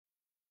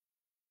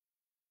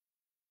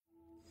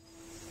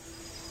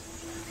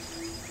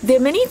There are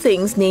many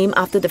things named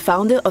after the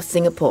founder of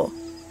Singapore,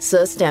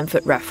 Sir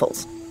Stamford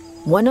Raffles.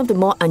 One of the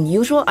more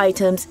unusual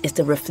items is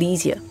the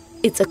Rafflesia.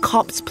 It's a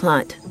corpse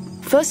plant,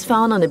 first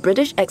found on a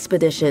British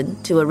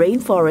expedition to a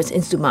rainforest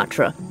in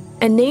Sumatra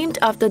and named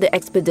after the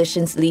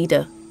expedition's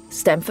leader,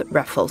 Stamford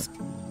Raffles.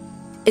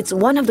 It's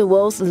one of the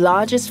world's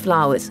largest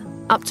flowers,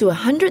 up to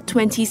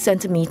 120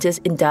 centimeters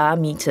in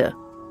diameter.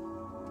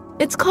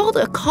 It's called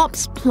a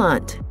corpse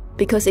plant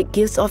because it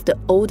gives off the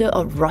odor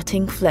of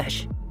rotting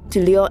flesh to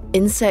lure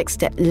insects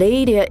that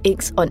lay their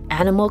eggs on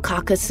animal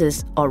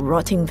carcasses or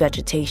rotting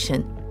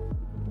vegetation.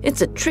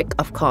 It's a trick,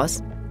 of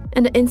course,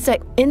 and the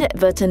insect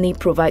inadvertently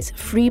provides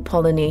free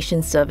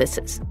pollination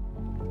services.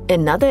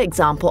 Another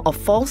example of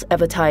false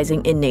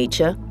advertising in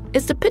nature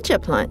is the pitcher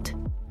plant.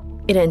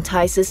 It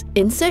entices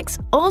insects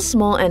or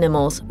small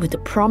animals with the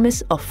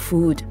promise of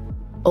food,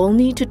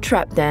 only to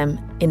trap them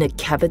in a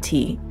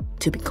cavity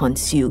to be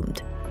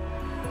consumed.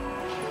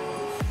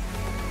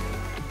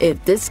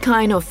 If this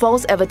kind of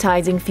false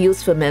advertising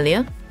feels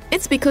familiar,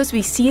 it's because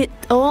we see it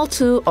all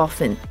too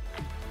often.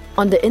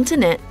 On the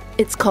internet,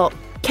 it's called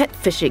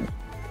catfishing.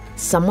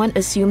 Someone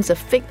assumes a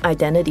fake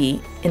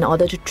identity in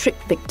order to trick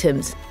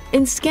victims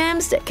in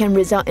scams that can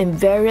result in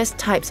various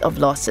types of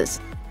losses.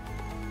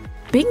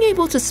 Being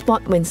able to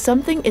spot when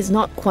something is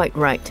not quite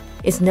right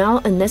is now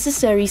a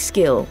necessary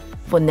skill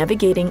for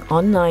navigating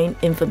online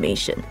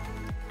information.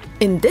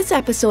 In this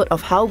episode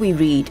of How We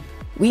Read,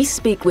 we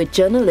speak with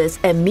journalists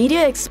and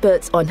media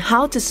experts on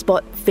how to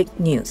spot fake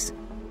news.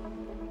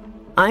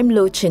 I'm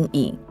Lo Chin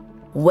Yi.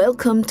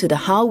 Welcome to the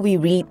How We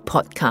Read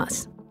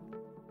podcast.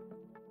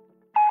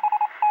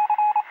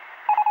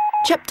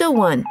 Chapter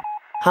 1.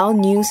 How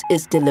News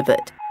is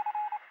Delivered.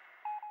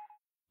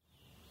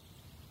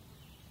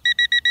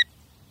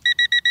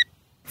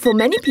 For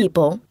many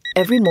people,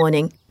 every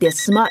morning, their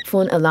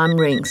smartphone alarm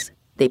rings.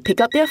 They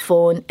pick up their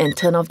phone and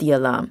turn off the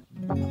alarm.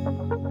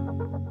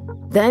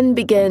 Then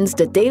begins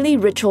the daily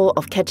ritual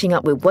of catching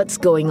up with what's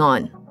going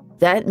on.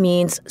 That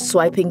means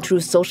swiping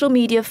through social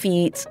media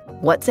feeds,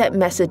 WhatsApp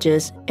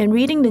messages, and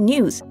reading the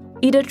news,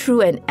 either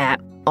through an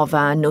app or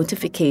via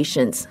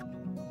notifications.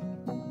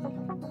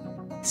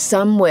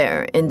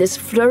 Somewhere in this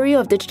flurry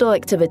of digital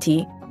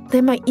activity,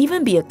 there might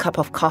even be a cup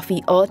of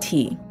coffee or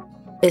tea.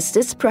 Is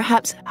this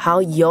perhaps how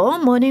your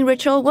morning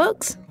ritual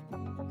works?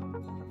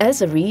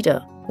 As a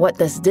reader, what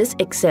does this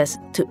access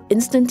to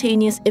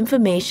instantaneous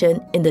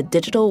information in the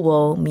digital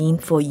world mean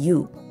for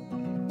you?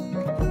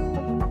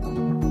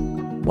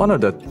 One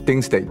of the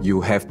things that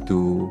you have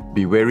to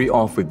be wary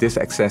of with this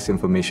access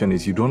information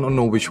is you don't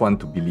know which one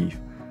to believe.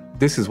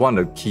 This is one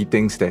of the key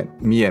things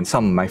that me and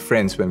some of my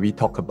friends, when we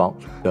talk about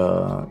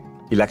the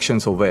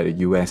elections over at the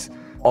US,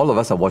 all of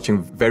us are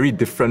watching very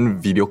different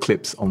video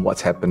clips on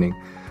what's happening.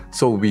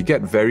 So we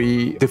get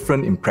very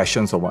different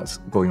impressions of what's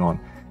going on.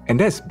 And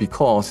that's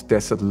because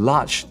there's a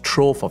large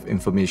trove of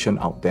information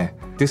out there.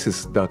 This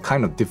is the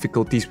kind of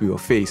difficulties we will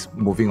face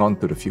moving on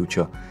to the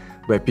future,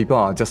 where people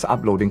are just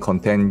uploading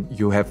content.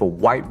 You have a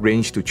wide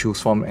range to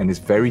choose from, and it's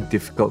very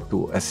difficult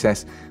to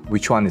assess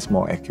which one is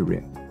more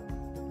accurate.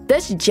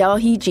 That's Jiao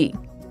Hiji,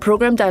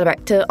 Program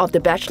Director of the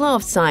Bachelor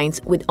of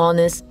Science with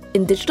Honours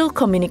in Digital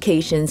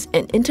Communications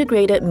and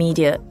Integrated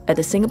Media at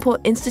the Singapore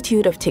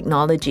Institute of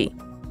Technology.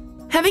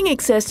 Having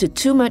access to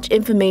too much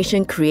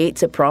information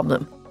creates a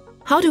problem.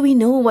 How do we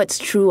know what's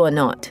true or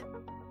not?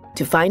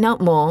 To find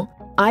out more,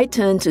 I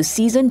turn to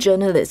seasoned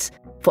journalists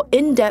for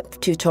in-depth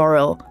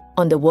tutorial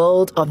on the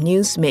world of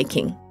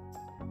newsmaking.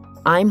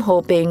 I'm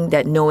hoping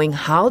that knowing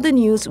how the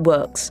news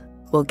works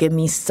will give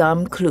me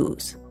some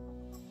clues.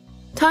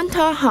 Tan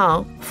Ta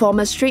Hao,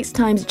 former Straits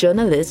Times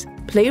journalist,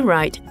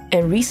 playwright,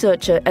 and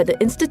researcher at the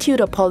Institute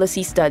of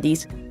Policy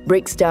Studies,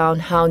 breaks down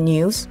how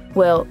news,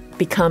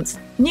 becomes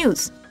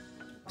news.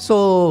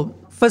 So,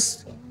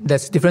 first,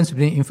 there's a difference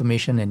between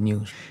information and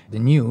news. The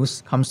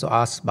news comes to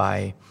us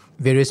by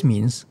various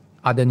means,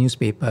 other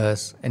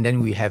newspapers, and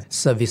then we have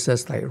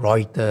services like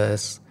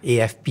Reuters,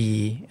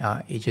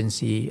 AFP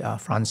agency,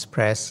 France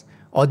Press.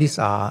 All these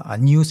are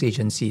news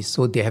agencies,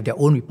 so they have their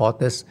own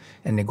reporters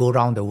and they go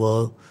around the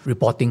world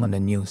reporting on the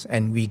news,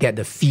 and we get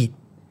the feed.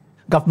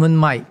 Government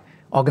might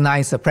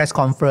organize a press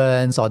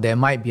conference, or there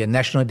might be a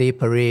National Day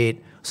parade.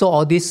 So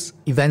all these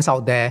events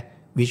out there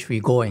which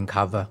we go and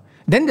cover.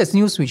 Then there's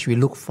news which we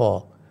look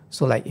for.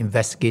 So like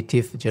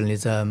investigative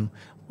journalism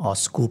or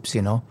scoops,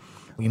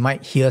 We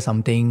might hear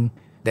something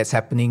that's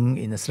happening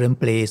in a certain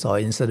place or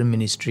in a certain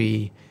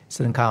ministry,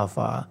 certain kind of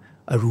a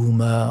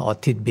rumor or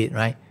tidbit,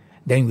 right?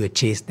 Then we'll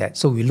chase that.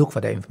 So we look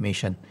for that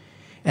information.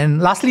 And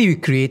lastly, we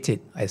create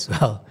it as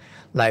well.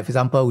 Like, for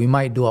example, we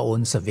might do our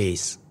own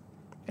surveys,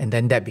 and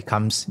then that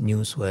becomes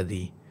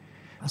newsworthy.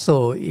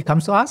 So it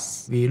comes to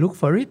us, we look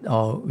for it,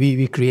 or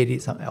we create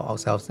it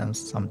ourselves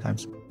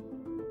sometimes.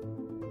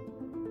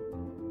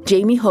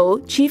 Jamie Ho,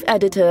 Chief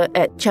Editor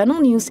at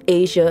Channel News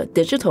Asia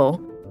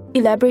Digital,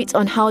 elaborates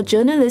on how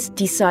journalists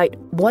decide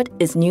what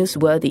is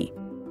newsworthy.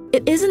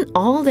 It isn't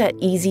all that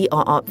easy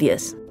or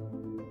obvious.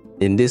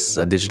 In this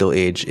digital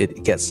age,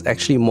 it gets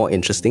actually more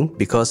interesting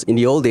because in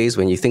the old days,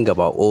 when you think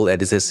about old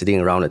editors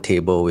sitting around a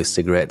table with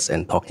cigarettes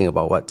and talking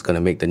about what's going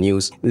to make the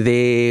news,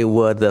 they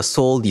were the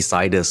sole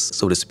deciders,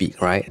 so to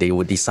speak, right? They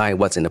would decide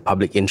what's in the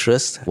public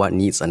interest, what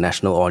needs a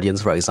national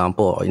audience, for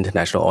example, or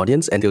international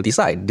audience, and they'll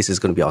decide this is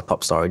going to be our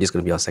top story, this is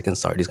going to be our second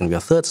story, this is going to be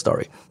our third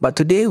story. But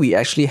today, we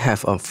actually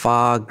have a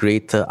far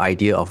greater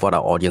idea of what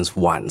our audience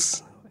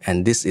wants.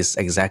 And this is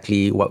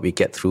exactly what we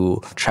get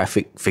through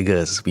traffic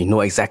figures. We know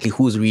exactly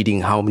who's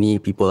reading, how many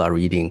people are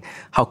reading,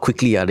 how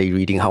quickly are they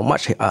reading, how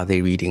much are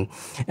they reading.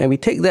 And we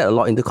take that a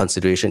lot into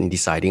consideration in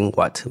deciding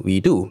what we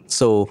do.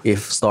 So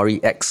if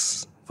story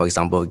X, for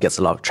example, gets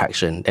a lot of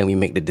traction, then we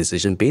make the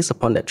decision based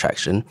upon that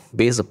traction,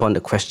 based upon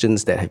the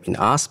questions that have been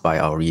asked by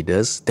our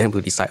readers, then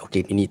we'll decide,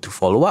 okay, we need to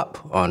follow up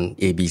on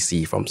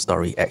ABC from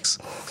story X.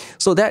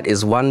 So that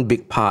is one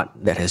big part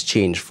that has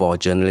changed for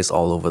journalists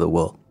all over the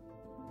world.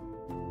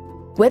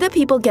 Whether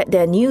people get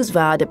their news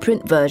via the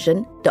print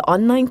version, the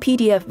online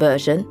PDF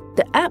version,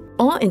 the app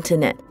or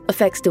internet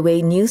affects the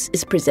way news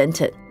is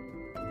presented.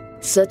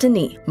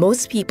 Certainly,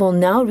 most people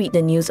now read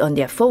the news on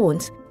their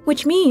phones,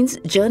 which means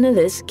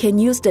journalists can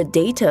use the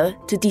data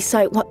to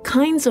decide what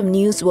kinds of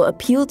news will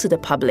appeal to the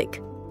public.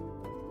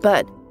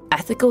 But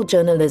ethical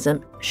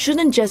journalism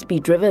shouldn't just be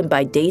driven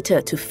by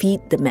data to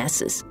feed the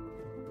masses.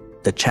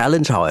 The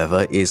challenge,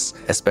 however, is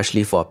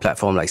especially for a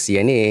platform like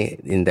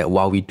CNA, in that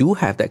while we do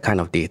have that kind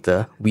of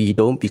data, we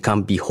don't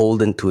become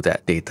beholden to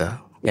that data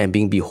and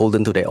being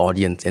beholden to their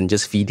audience and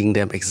just feeding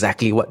them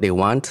exactly what they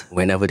want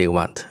whenever they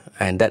want.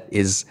 And that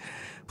is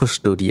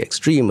pushed to the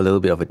extreme, a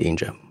little bit of a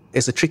danger.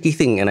 It's a tricky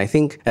thing, and I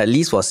think, at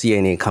least for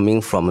CNA, coming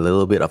from a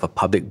little bit of a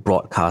public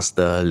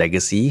broadcaster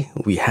legacy,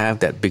 we have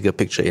that bigger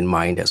picture in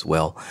mind as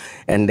well.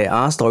 And there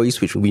are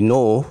stories which we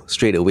know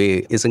straight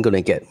away isn't going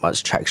to get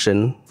much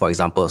traction. For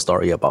example, a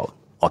story about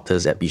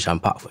otters at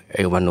Bishan Park.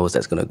 Everyone knows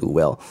that's going to do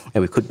well.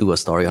 And we could do a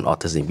story on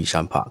otters in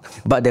Bishan Park.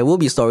 But there will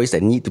be stories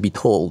that need to be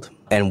told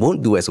and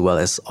won't do as well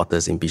as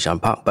otters in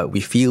Bishan Park. But we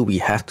feel we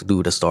have to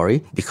do the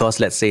story because,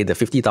 let's say, the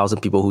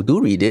 50,000 people who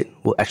do read it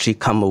will actually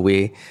come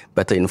away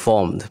better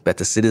informed,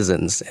 better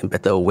citizens, and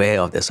better aware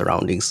of their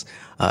surroundings,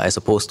 as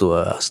opposed to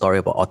a story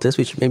about otters,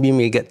 which maybe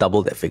may get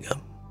double that figure.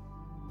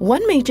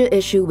 One major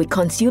issue with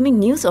consuming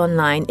news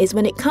online is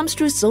when it comes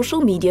through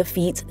social media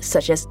feeds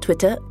such as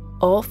Twitter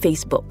or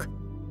Facebook.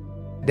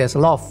 There's a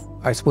lot of,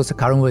 I suppose the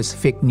current word is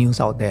fake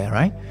news out there,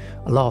 right?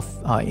 A lot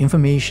of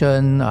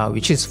information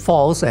which is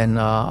false and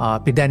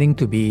pretending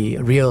to be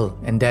real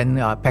and then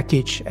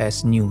packaged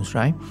as news,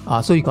 right?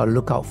 So you got to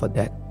look out for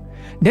that.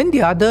 Then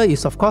the other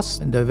is, of course,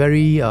 the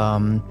very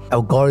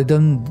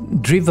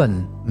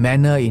algorithm-driven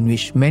manner in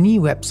which many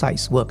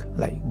websites work,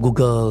 like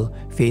Google,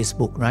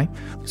 Facebook, right?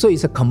 So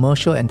it's a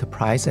commercial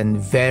enterprise and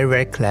very,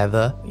 very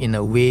clever in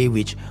a way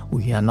which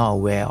we are not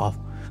aware of.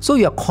 So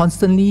you're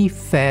constantly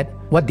fed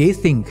what they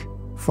think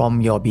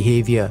from your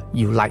behavior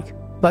you like.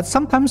 But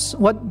sometimes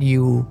what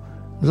you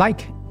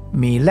like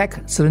may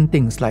lack certain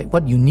things like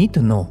what you need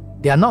to know.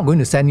 They are not going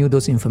to send you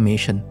those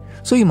information.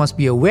 So you must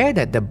be aware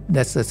that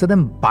there's a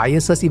certain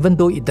biases, even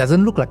though it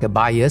doesn't look like a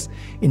bias,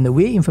 in the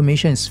way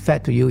information is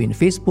fed to you in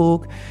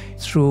Facebook,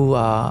 through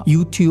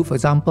YouTube, for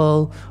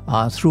example,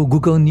 through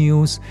Google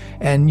News.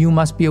 And you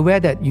must be aware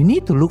that you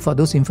need to look for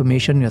those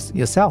information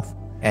yourself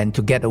and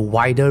to get a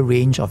wider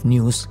range of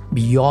news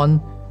beyond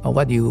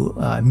what you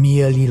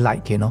merely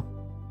like,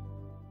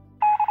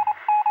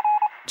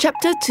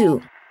 Chapter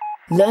 2.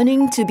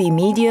 Learning to be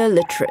media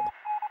literate.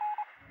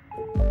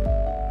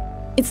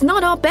 It's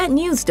not all bad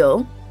news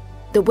though.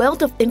 The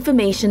wealth of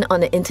information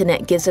on the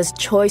internet gives us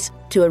choice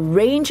to a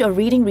range of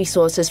reading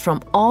resources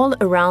from all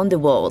around the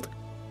world,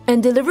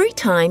 and delivery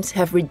times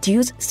have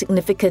reduced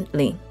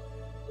significantly.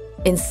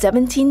 In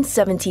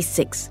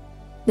 1776,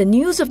 the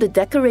news of the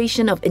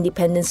Declaration of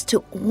Independence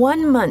took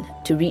 1 month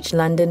to reach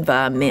London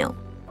via mail.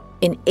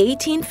 In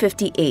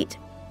 1858,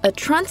 a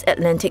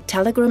transatlantic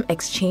telegram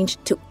exchange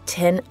took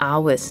 10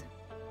 hours.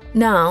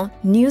 Now,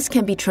 news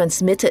can be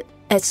transmitted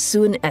as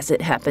soon as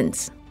it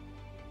happens.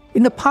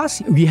 In the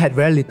past, we had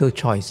very little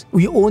choice.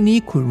 We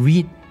only could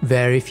read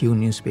very few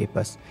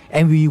newspapers,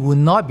 and we would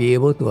not be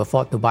able to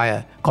afford to buy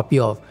a copy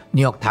of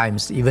New York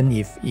Times, even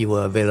if it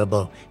were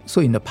available.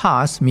 So in the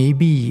past,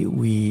 maybe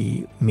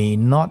we may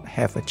not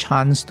have a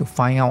chance to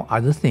find out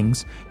other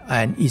things,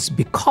 and it's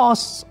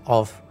because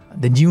of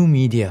the new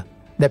media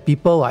that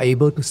people are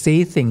able to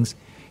say things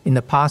in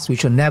the past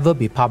which will never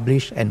be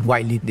published and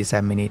widely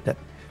disseminated.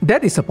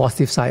 That is a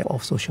positive side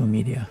of social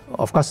media.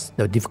 Of course,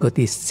 the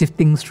difficulty is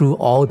sifting through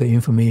all the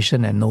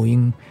information and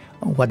knowing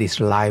what is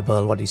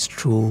reliable, what is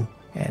true,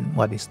 and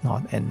what is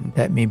not. And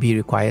that maybe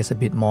requires a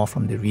bit more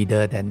from the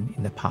reader than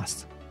in the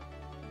past.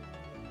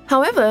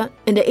 However,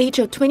 in the age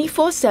of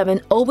 24/7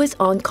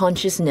 always-on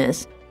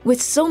consciousness,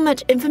 with so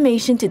much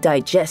information to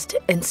digest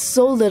and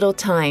so little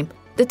time,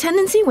 the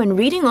tendency when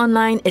reading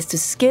online is to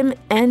skim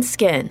and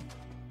scan.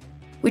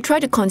 We try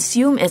to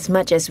consume as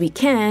much as we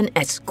can,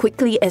 as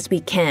quickly as we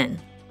can.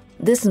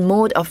 This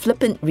mode of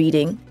flippant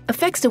reading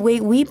affects the way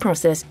we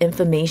process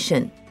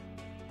information.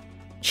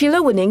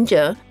 Sheila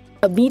Wininger,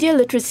 a media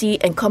literacy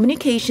and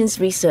communications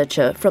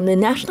researcher from the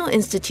National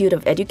Institute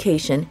of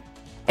Education,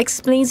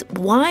 explains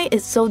why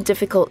it's so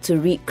difficult to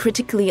read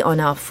critically on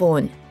our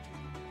phone,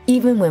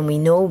 even when we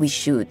know we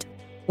should.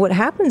 What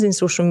happens in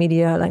social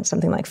media, like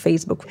something like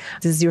Facebook,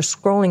 is you're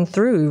scrolling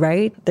through,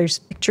 right? There's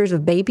pictures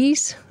of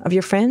babies, of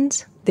your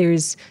friends.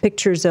 There's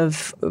pictures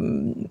of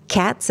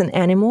cats and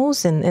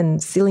animals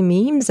and silly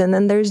memes. And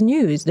then there's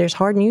news. There's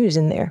hard news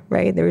in there,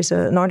 right? There's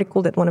an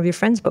article that one of your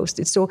friends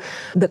posted. So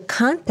the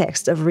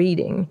context of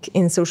reading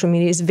in social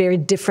media is very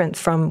different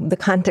from the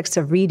context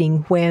of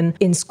reading when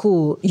in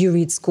school you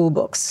read school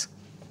books.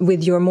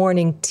 With your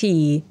morning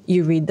tea,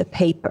 you read the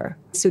paper.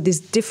 So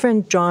these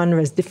different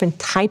genres, different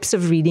types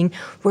of reading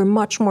were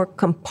much more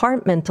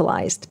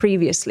compartmentalized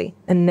previously.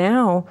 And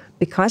now,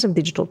 because of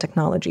digital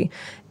technology,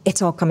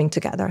 it's all coming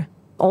together.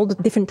 All the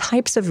different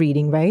types of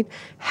reading, right,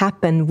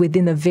 happen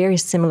within a very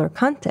similar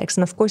context.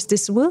 And of course,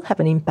 this will have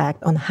an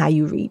impact on how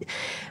you read.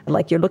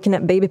 Like you're looking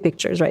at baby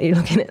pictures, right? You're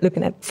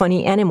looking at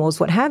funny animals,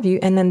 what have you.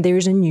 And then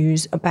there's a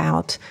news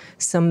about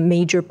some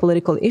major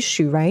political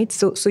issue, right?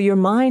 So your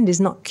mind is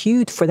not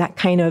cued for that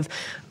kind of,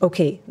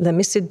 okay, let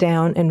me sit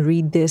down and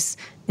read this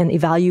and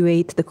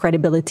evaluate the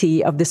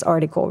credibility of this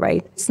article,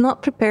 right? It's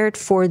not prepared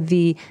for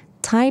the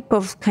type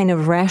of kind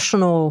of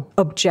rational,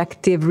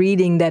 objective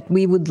reading that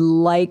we would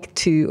like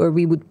to or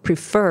we would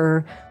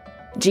prefer.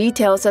 G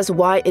tells us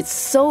why it's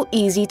so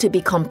easy to be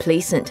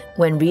complacent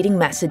when reading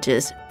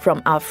messages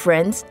from our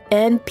friends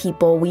and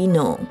people we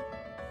know.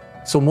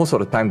 So most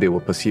of the time they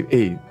will perceive,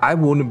 hey, I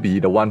won't be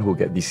the one who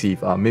get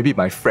deceived. Maybe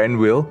my friend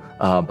will,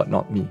 but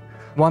not me.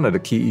 One of the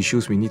key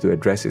issues we need to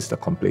address is the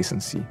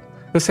complacency.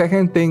 The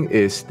second thing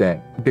is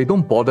that they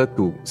don't bother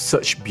to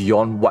search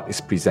beyond what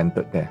is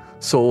presented there.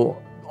 So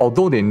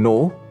although they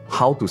know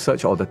how to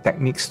search or the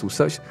techniques to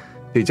search,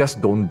 they just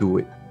don't do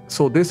it.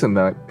 So this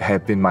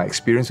have been my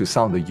experience with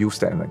some of the youths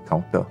that I've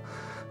encountered.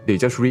 They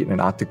just read an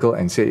article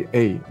and say,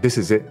 hey, this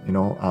is it.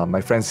 My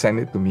friend sent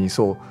it to me,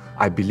 so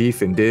I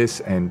believe in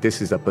this and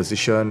this is the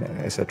position,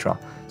 etc.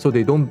 So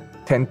they don't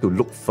tend to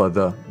look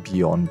further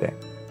beyond that.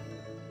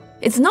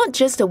 It's not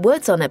just the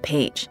words on a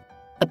page.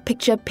 A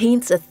picture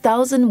paints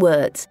 1,000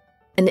 words,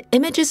 and the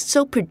images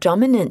so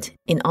predominant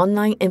in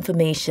online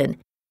information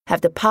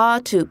have the power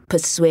to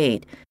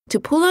persuade, to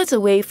pull us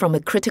away from a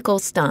critical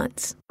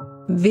stance.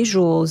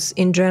 Visuals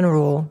in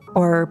general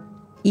are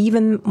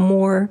even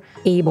more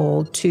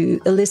able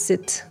to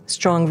elicit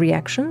strong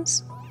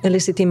reactions,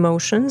 elicit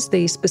emotions.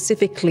 They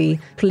specifically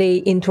play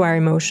into our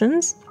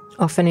emotions,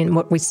 often in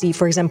what we see,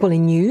 for example,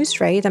 in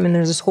news, right? I mean,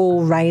 there's this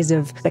whole rise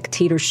of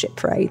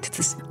spectatorship, right?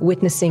 This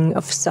witnessing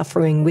of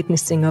suffering,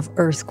 witnessing of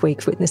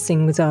earthquakes,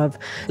 witnessing of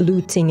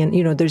looting,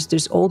 and,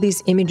 there's all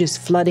these images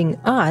flooding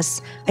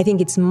us. I think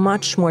it's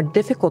much more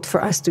difficult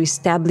for us to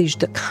establish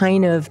the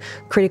kind of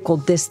critical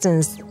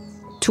distance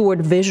toward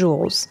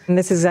visuals. And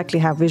this is exactly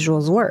how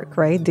visuals work,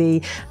 right?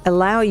 They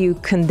allow you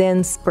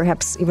condense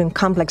perhaps even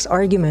complex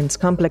arguments,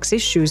 complex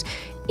issues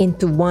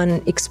into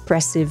one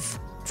expressive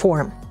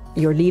form.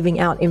 You're leaving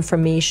out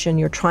information.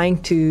 You're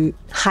trying to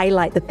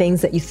highlight the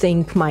things that you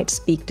think might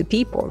speak to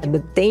people. The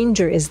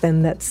danger is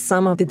then that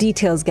some of the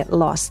details get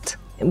lost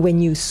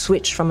when you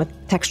switch from a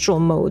textual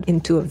mode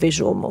into a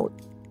visual mode.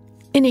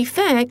 In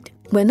effect,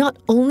 we're not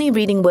only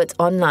reading words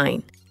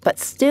online, but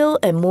still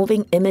and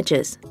moving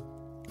images.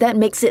 That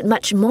makes it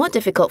much more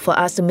difficult for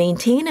us to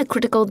maintain a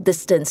critical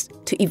distance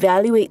to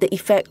evaluate the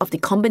effect of the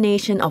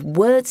combination of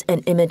words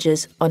and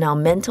images on our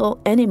mental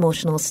and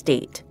emotional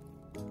state.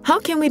 How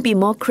can we be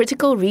more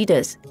critical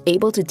readers,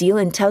 able to deal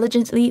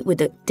intelligently with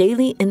the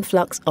daily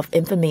influx of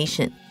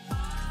information?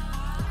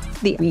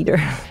 The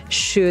reader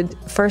should,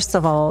 first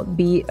of all,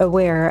 be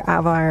aware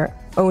of our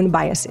own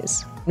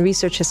biases.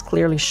 Research has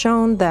clearly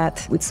shown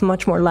that it's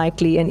much more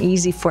likely and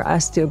easy for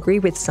us to agree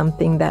with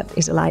something that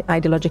is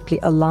ideologically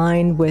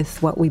aligned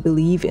with what we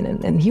believe in.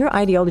 And here,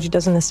 ideology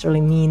doesn't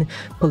necessarily mean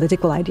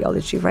political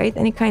ideology, right?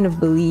 Any kind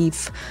of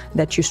belief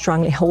that you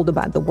strongly hold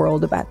about the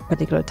world, about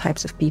particular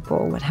types of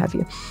people, what have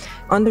you.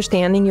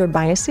 Understanding your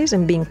biases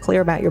and being clear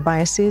about your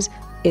biases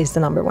is the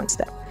number one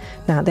step.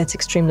 Now, that's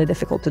extremely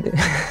difficult to do.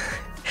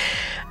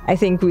 I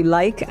think we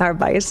like our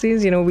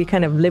biases, we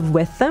kind of live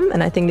with them.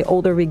 And I think the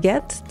older we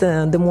get,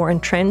 the more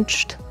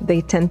entrenched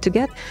they tend to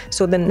get.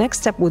 So the next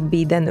step would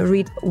be then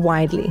read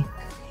widely.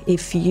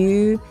 If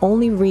you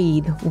only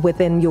read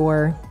within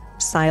your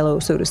silo,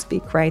 so to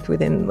speak, right,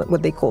 within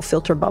what they call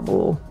filter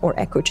bubble or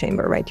echo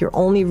chamber, right, you're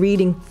only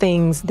reading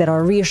things that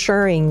are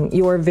reassuring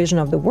your vision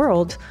of the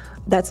world,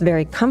 that's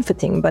very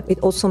comforting, but it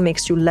also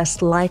makes you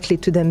less likely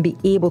to then be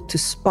able to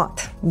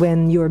spot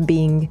when you're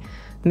being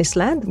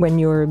misled, when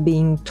you're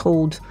being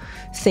told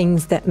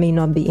things that may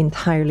not be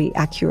entirely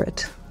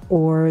accurate,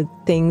 or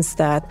things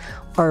that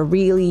are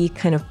really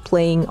kind of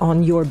playing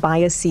on your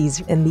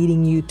biases and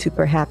leading you to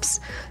perhaps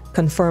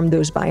confirm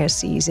those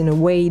biases in a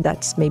way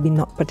that's maybe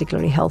not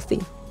particularly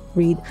healthy.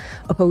 read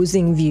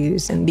opposing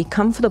views and be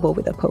comfortable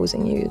with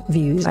opposing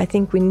views. I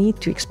think we need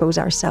to expose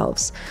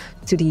ourselves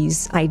to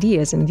these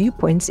ideas and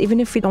viewpoints, even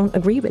if we don't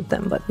agree with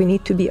them, but we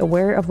need to be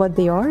aware of what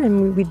they are,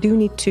 and we do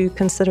need to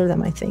consider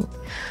them, I think.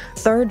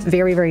 Third,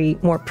 very, very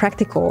more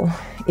practical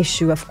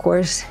issue, of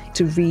course,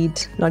 to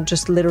read not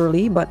just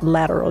literally, but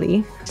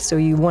laterally. So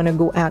you want to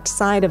go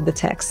outside of the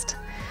text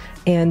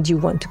and you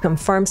want to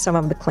confirm some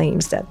of the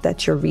claims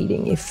that you're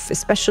reading.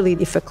 Especially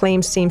if a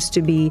claim seems to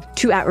be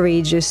too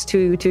outrageous,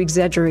 too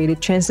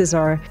exaggerated, chances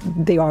are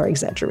they are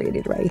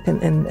exaggerated, right?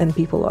 And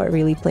people are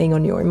really playing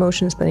on your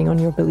emotions, playing on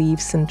your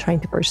beliefs and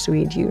trying to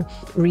persuade you.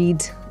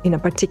 Read in a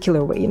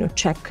particular way,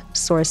 check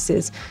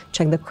sources,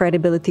 check the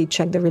credibility,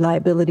 check the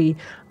reliability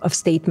of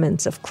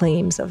statements, of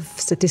claims, of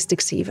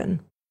statistics even.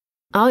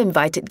 Our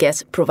invited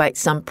guests provide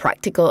some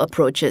practical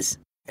approaches.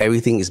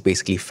 Everything is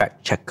basically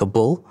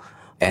fact-checkable.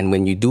 And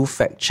when you do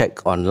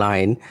fact-check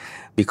online,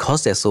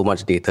 because there's so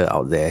much data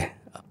out there,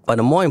 but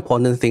a more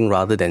important thing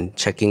rather than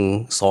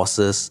checking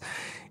sources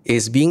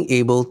is being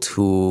able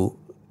to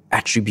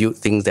attribute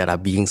things that are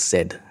being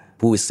said.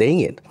 Who is saying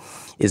it?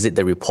 Is it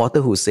the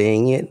reporter who's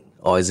saying it?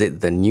 Or is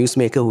it the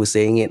newsmaker who's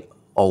saying it?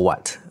 Or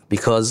what?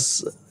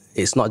 Because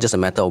it's not just a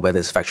matter of whether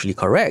it's factually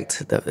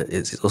correct.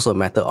 It's also a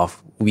matter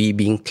of we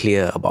being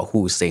clear about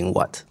who is saying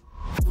what.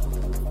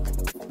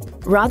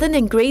 Rather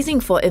than grazing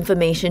for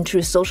information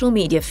through social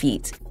media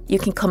feeds, you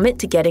can commit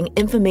to getting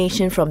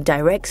information from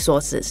direct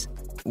sources.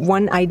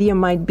 One idea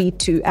might be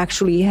to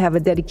actually have a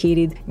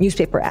dedicated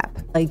newspaper app.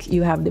 Like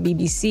you have the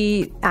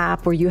BBC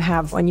app, or you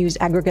have a news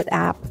aggregate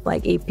app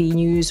like AP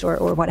News or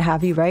what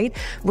have you, right?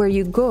 Where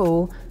you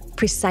go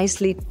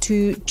precisely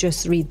to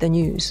just read the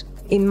news.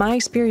 In my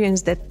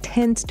experience, that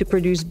tends to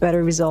produce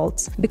better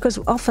results, because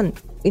often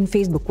in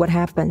Facebook, what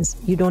happens,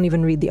 you don't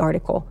even read the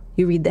article,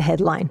 you read the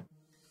headline.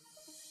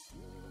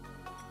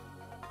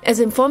 As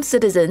informed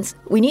citizens,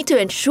 we need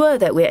to ensure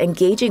that we're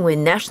engaging with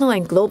national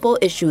and global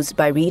issues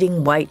by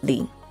reading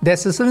widely.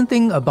 There's a certain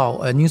thing about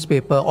a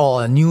newspaper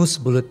or a news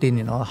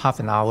bulletin, half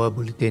an hour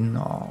bulletin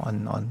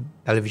on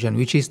television,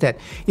 which is that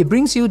it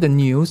brings you the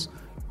news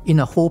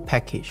in a whole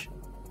package.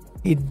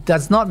 It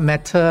does not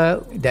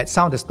matter that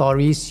some of the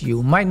stories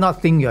you might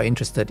not think you're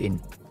interested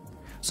in.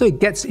 So it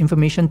gets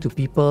information to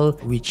people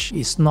which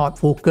is not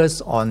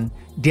focused on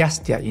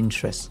just their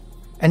interests.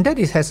 And that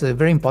has a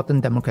very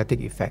important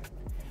democratic effect.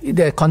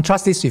 The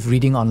contrast this with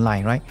reading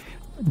online, right?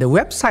 The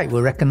website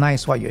will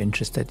recognize what you're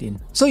interested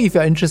in. So if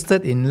you're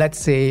interested in, let's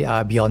say,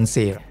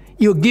 Beyonce,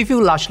 it will give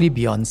you largely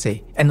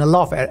Beyonce and a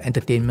lot of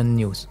entertainment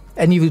news.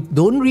 And if you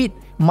don't read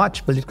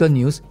much political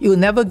news, it will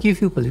never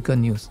give you political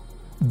news.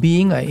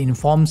 Being an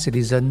informed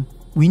citizen,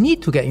 we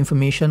need to get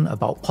information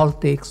about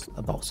politics,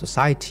 about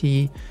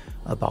society,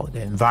 about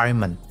the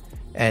environment.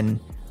 And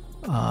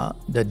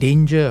the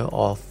danger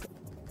of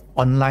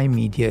online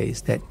media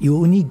is that it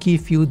only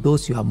give you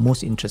those you are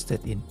most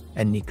interested in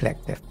and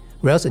neglect that.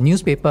 Whereas a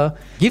newspaper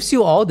gives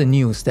you all the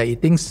news that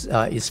it thinks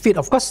is fit.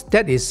 Of course,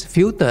 that is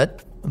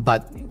filtered,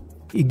 but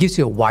it gives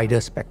you a wider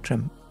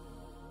spectrum.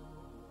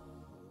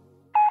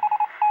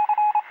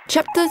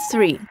 Chapter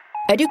 3.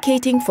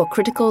 Educating for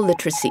Critical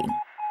Literacy.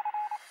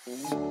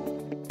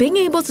 Being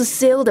able to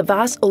sail the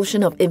vast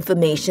ocean of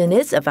information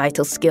is a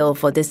vital skill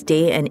for this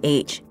day and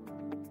age.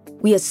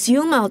 We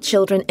assume our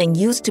children and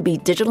youth to be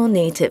digital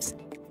natives,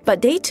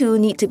 but they too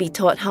need to be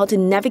taught how to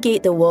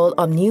navigate the world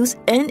of news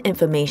and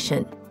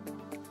information.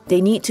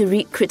 They need to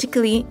read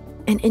critically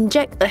and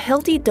inject a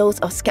healthy dose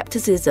of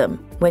skepticism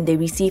when they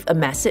receive a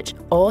message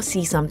or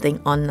see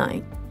something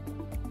online.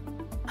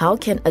 How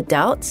can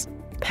adults,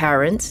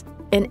 parents,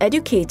 and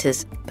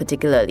educators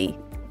particularly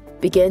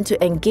begin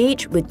to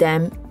engage with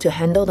them to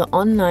handle the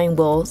online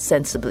world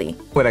sensibly?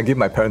 When I give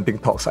my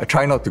parenting talks, I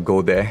try not to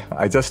go there.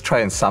 I just try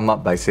and sum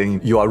up by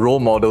saying, you are role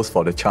models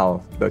for the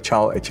child. The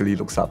child actually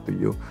looks up to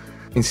you.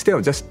 Instead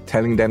of just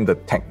telling them the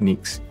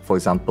techniques, for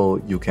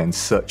example, you can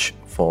search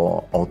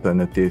for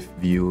alternative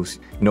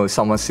views. If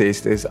someone says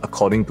this,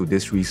 according to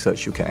this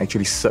research, you can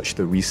actually search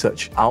the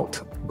research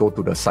out, go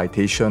to the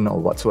citation or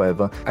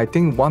whatsoever. I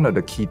think one of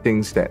the key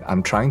things that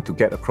I'm trying to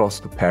get across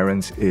to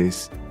parents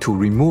is to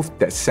remove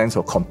that sense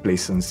of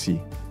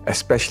complacency,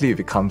 especially if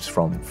it comes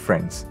from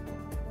friends.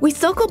 We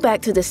circle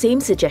back to the same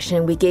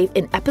suggestion we gave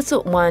in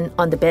episode 1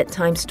 on the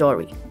bedtime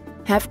story.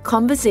 Have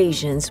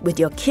conversations with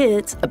your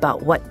kids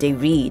about what they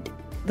read.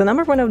 The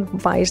number one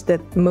advice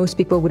that most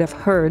people would have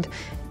heard: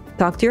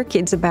 talk to your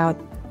kids about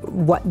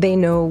what they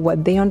know,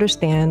 what they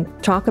understand.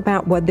 Talk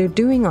about what they're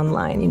doing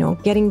online,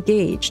 get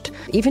engaged.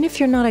 Even if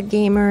you're not a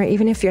gamer,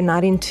 even if you're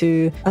not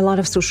into a lot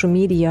of social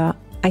media,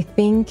 I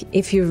think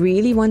if you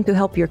really want to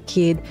help your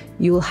kid,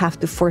 you'll have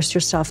to force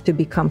yourself to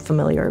become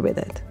familiar with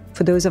it.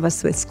 For those of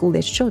us with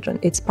school-age children,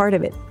 it's part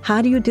of it.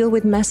 How do you deal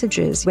with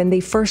messages when they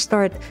first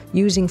start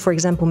using, for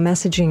example,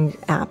 messaging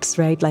apps,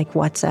 right? Like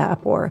WhatsApp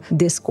or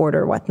Discord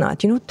or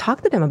whatnot.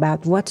 Talk to them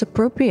about what's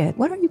appropriate.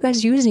 What are you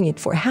guys using it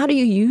for? How do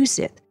you use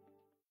it?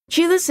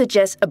 Sheila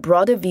suggests a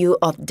broader view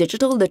of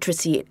digital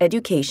literacy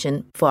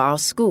education for our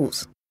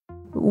schools.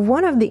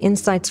 One of the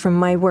insights from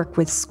my work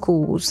with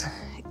schools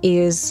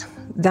is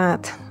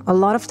that a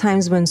lot of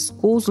times when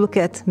schools look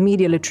at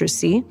media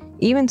literacy,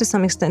 even to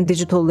some extent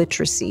digital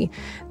literacy,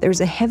 there's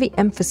a heavy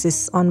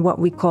emphasis on what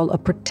we call a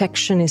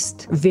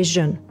protectionist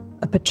vision,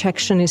 a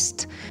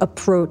protectionist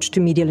approach to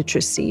media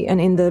literacy. And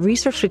in the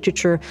research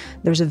literature,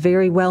 there's a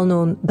very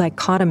well-known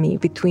dichotomy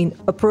between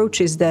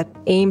approaches that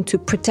aim to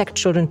protect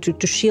children,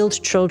 to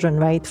shield children,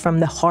 right,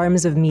 from the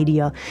harms of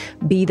media,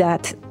 be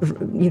that,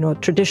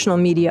 traditional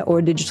media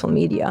or digital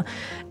media,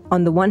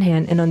 on the one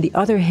hand, and on the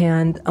other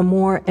hand, a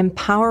more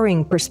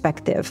empowering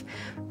perspective,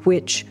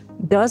 which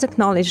does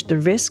acknowledge the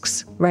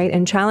risks, right,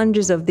 and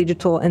challenges of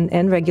digital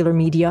and regular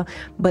media,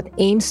 but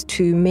aims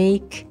to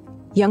make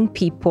young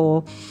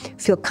people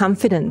feel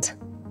confident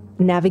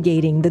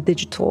navigating the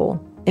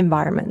digital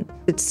environment.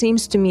 It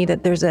seems to me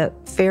that there's a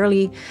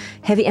fairly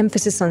heavy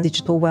emphasis on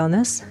digital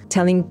wellness,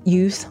 telling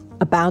youth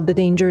about the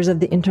dangers of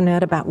the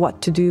internet, about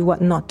what to do,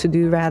 what not to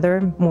do,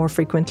 rather, more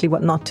frequently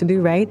what not to do,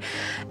 right?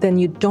 Then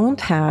you don't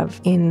have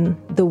in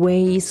the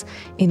ways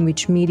in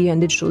which media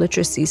and digital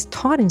literacy is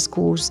taught in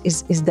schools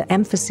is the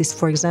emphasis,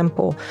 for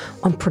example,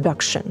 on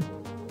production,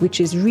 which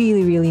is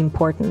really, really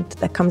important.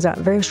 That comes out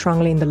very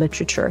strongly in the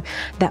literature,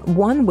 that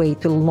one way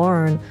to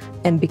learn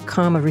and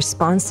become a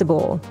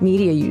responsible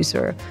media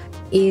user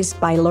is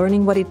by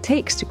learning what it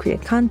takes to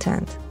create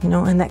content,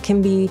 and that can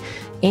be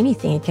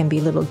anything. It can be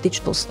little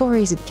digital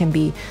stories, it can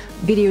be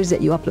videos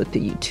that you upload to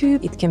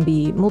YouTube, it can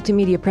be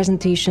multimedia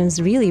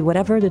presentations, really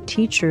whatever the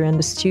teacher and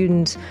the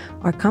student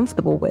are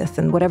comfortable with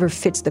and whatever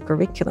fits the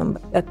curriculum.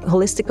 A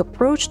holistic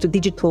approach to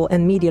digital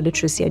and media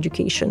literacy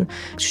education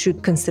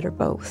should consider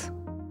both.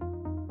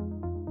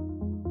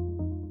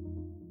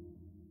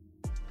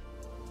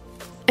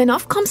 An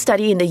Ofcom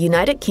study in the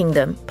United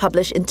Kingdom,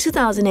 published in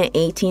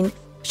 2018,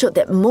 showed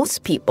that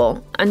most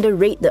people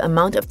underrate the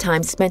amount of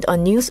time spent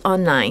on news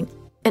online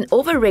and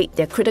overrate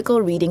their critical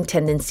reading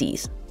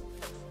tendencies.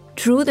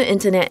 Through the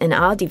internet and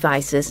our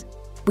devices,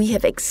 we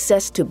have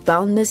access to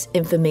boundless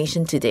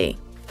information today.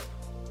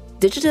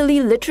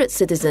 Digitally literate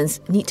citizens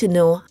need to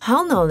know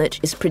how knowledge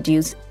is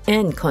produced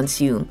and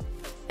consumed,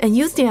 and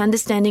use their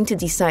understanding to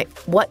decide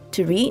what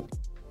to read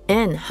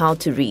and how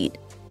to read.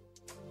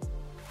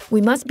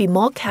 We must be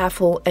more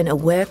careful and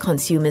aware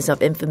consumers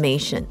of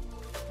information.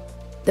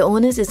 The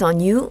onus is on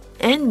you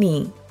and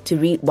me to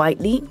read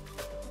widely,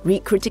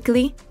 read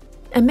critically,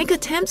 and make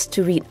attempts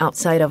to read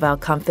outside of our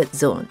comfort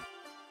zone.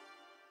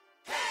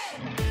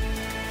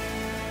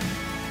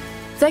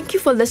 Thank you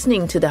for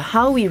listening to the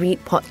How We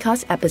Read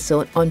podcast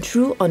episode on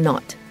True or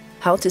Not,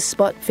 How to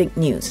Spot Fake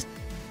News.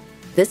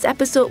 This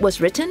episode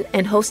was written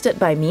and hosted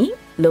by me,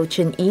 Lo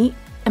Chin Yee,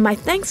 and my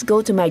thanks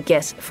go to my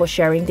guests for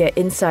sharing their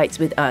insights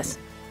with us.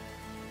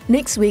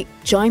 Next week,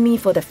 join me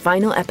for the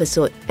final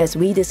episode as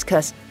we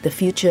discuss the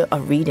future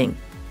of reading.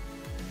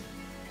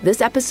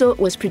 This episode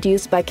was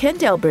produced by Ken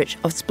Delbridge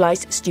of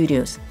Splice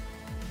Studios.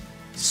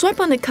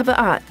 Swipe on the cover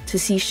art to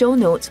see show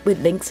notes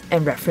with links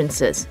and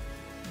references.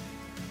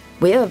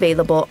 We're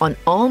available on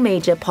all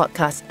major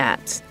podcast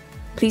apps.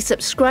 Please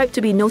subscribe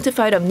to be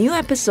notified of new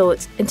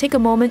episodes and take a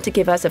moment to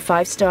give us a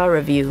 5-star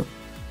review.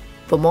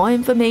 For more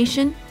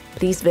information,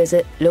 please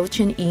visit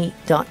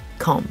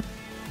lochinyee.com.